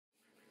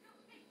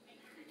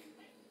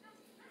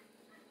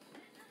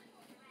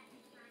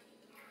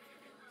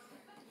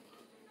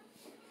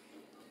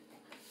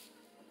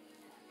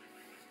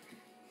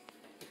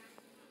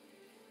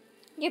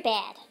You're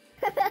bad.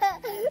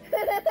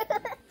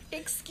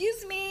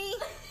 Excuse me.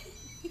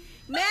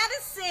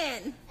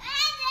 Madison!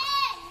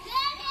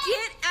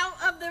 Get out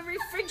of the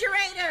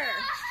refrigerator!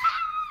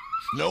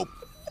 Nope.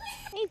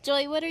 Hey,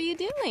 Joy, what are you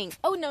doing?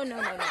 Oh, no, no,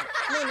 no, no.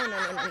 No, no,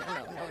 no, no, no,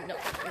 no, no, no.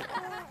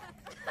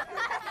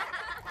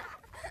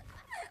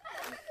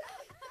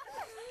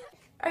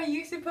 Are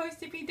you supposed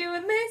to be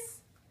doing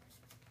this?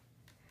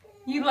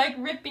 You like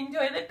ripping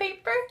toilet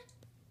paper?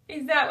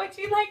 Is that what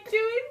you like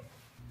doing?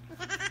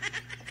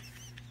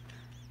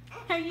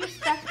 Are you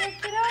stuck there,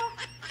 kiddo?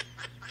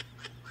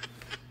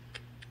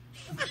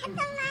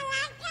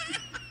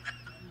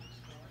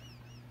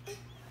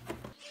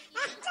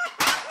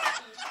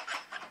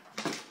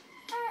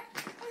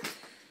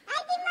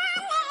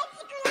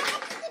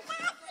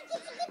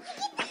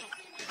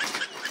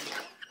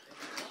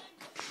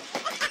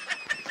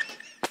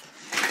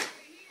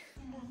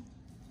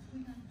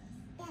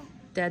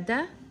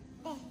 Dada?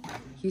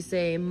 You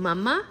say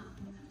mama?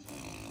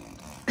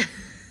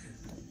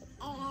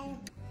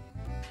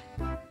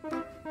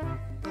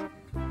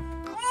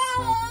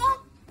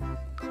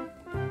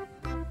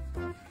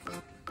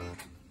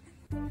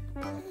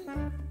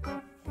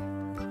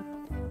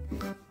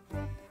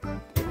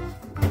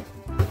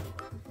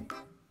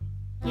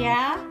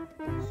 Yeah?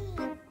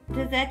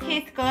 Does that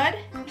taste good?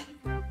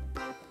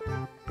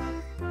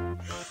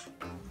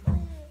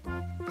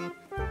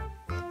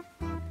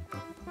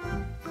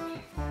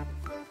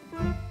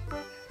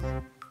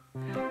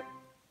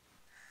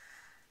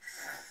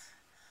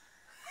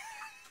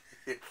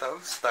 Your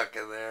thumb's stuck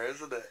in there,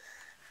 isn't it?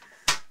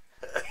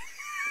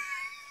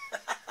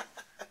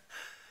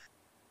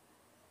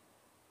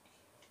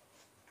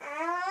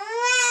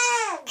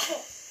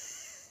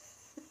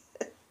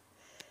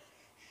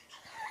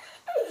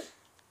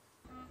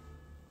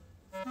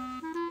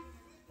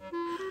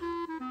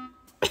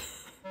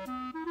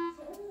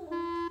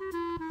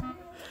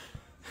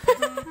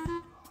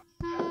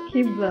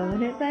 Keep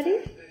blowing it, buddy.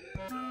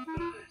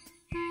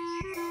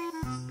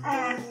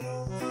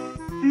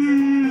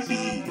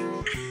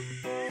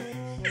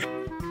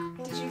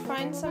 Did you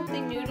find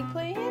something new to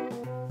play in?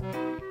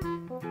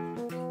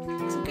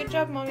 It's a good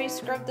job Mommy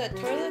scrubbed that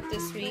toilet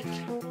this week.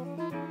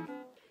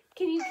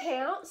 Can you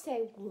count?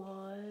 Say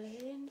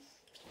 1.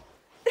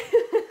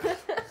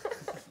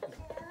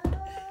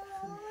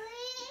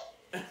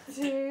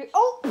 2.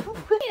 Oh!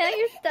 Yeah,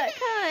 you're stuck,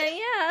 huh?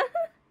 Yeah.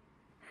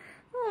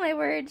 Oh, my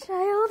word,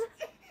 child.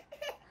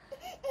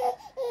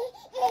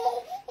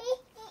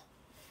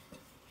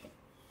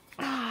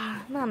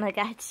 Ah, Mama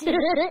got you.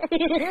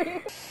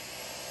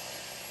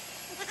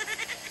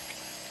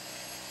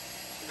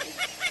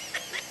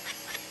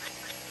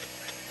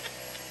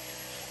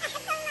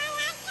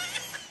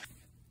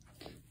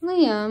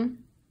 Liam.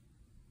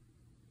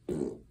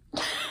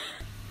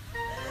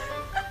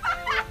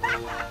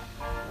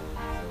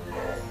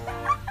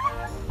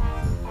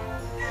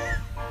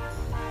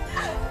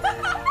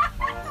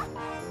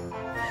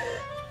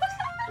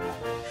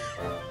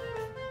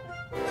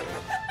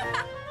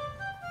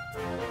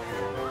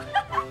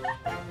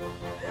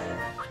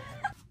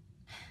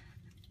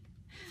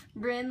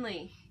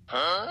 Brinley,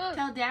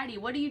 tell Daddy,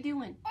 what are you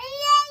doing?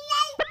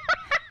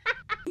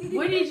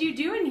 What did you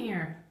do in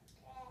here?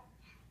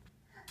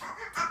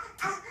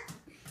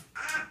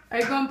 Are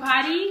you going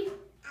potty?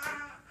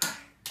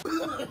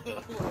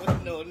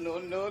 No, no,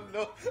 no,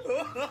 no.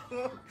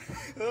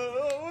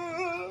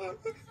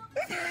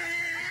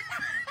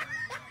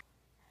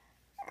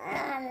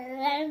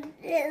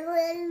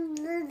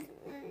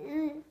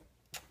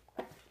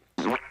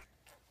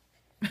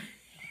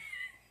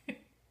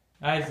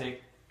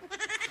 Isaac.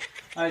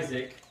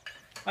 Isaac.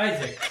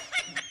 Isaac.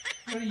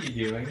 What are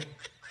you doing?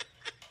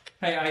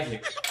 Hey,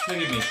 Isaac. Look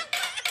at me.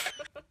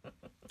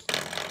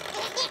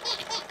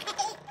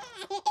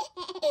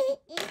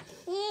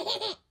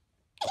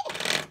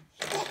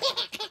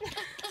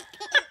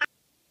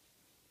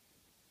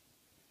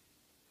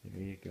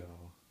 There you go.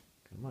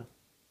 Come on.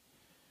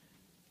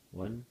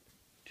 1,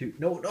 2.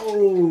 No,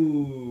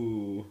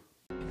 no!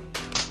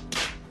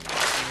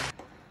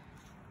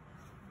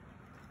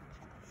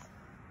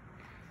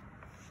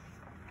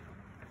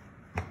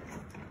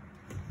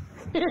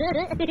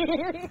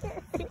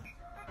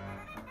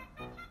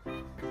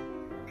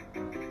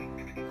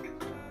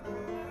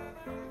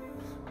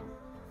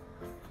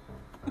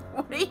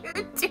 What are you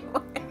doing?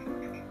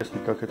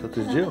 Как это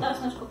ты сделал?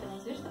 Ножку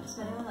принять, видишь, там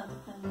посмотрела, надо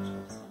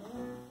ножку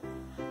посмотрела.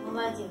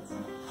 Молодец,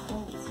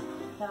 умница.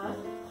 Так.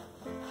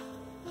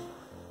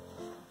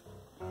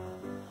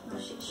 Ну,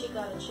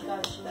 щегарит,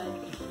 щегарит,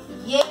 щегарит.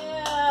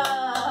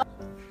 Yeah!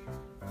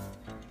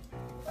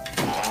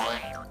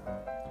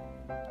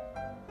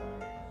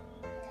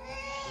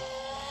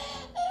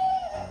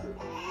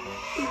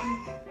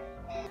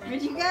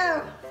 Where'd you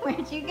go?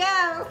 Where'd you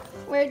go?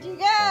 Where'd you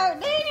go?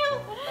 Daniel!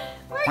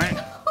 Where'd you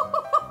go?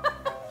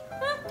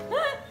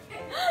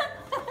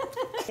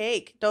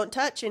 Cake, don't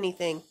touch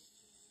anything.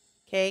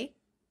 Okay?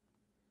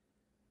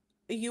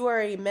 You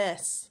are a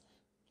mess.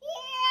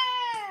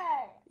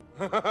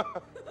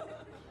 What?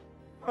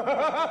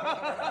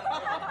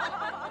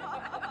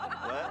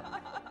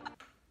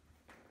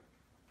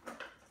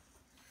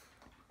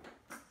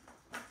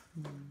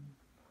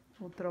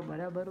 Utro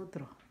barabar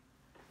utro.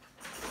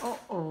 Oh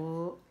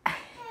oh.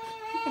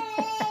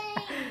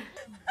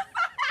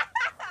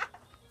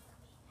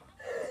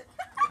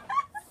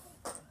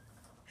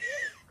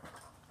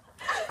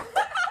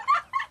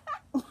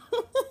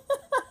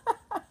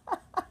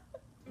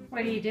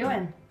 What are you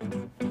doing?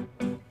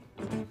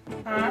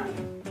 Huh?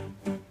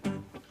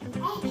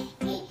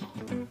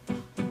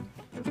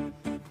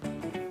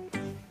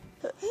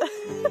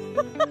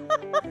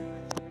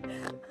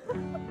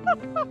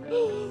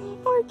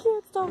 I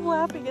can't stop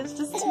laughing, it's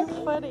just too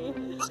funny.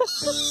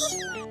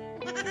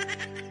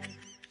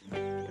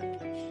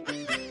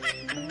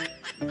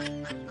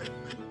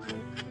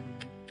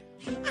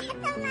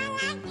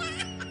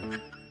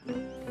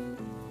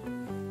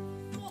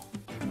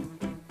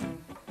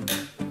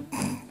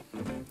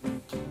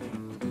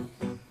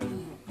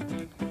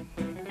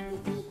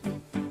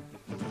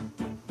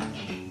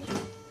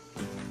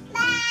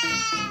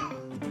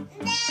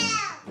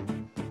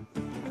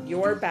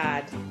 You're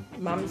bad.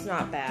 Mom's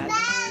not bad.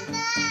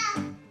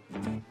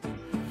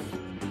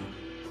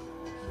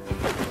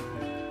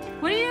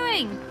 What are you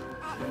doing?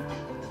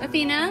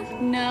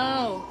 Athena?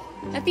 No.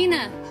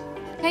 Athena.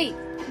 Hey.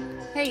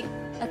 Hey,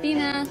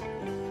 Athena.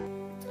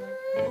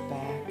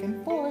 Back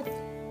and forth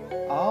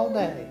all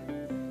day.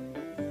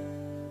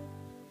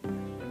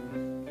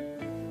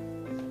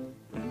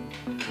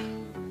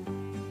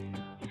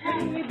 What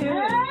are you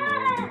doing?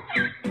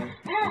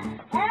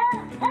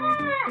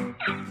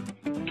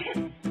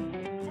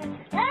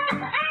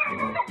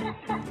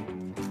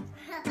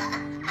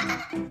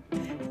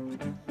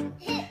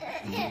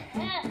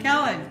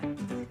 Kellen.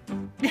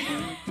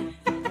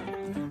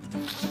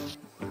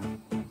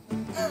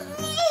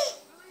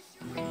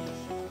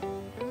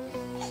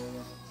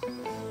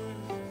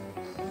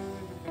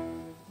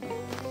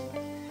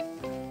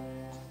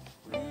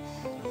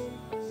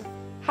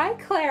 Hi,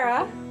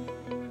 Clara.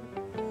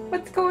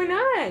 What's going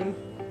on?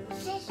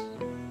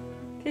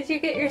 Did you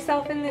get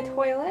yourself in the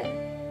toilet?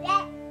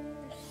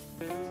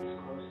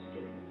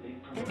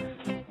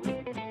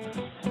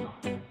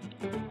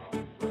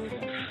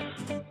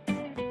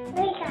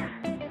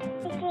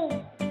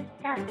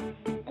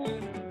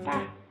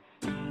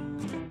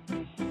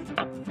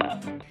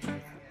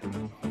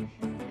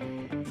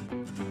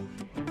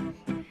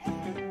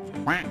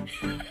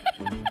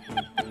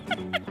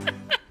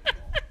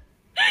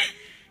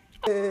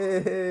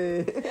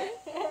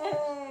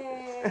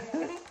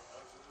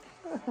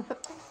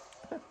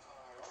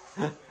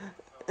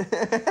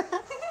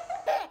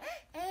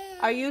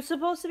 Are you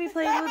supposed to be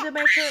playing with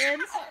my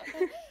curtains?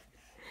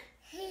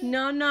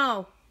 No,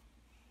 no.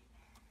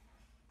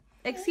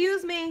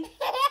 Excuse me.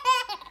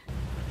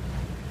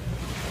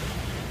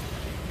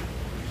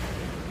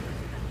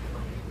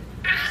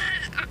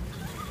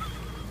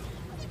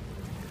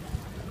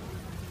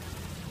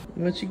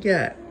 What you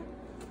got?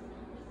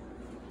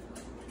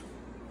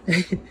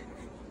 You're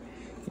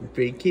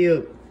pretty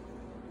cute.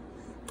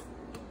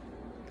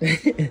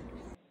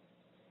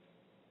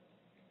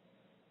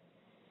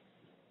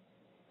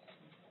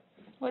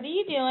 What are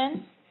you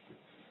doing?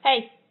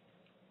 Hey.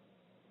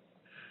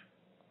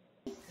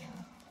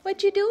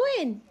 What you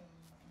doing?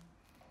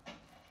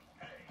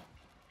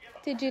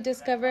 Did you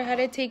discover how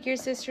to take your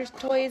sister's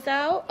toys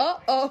out?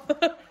 Uh-oh.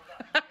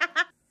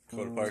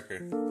 Dakota Parker,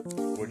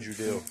 what'd you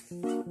do?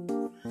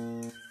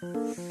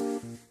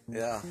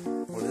 Yeah,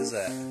 what is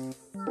that?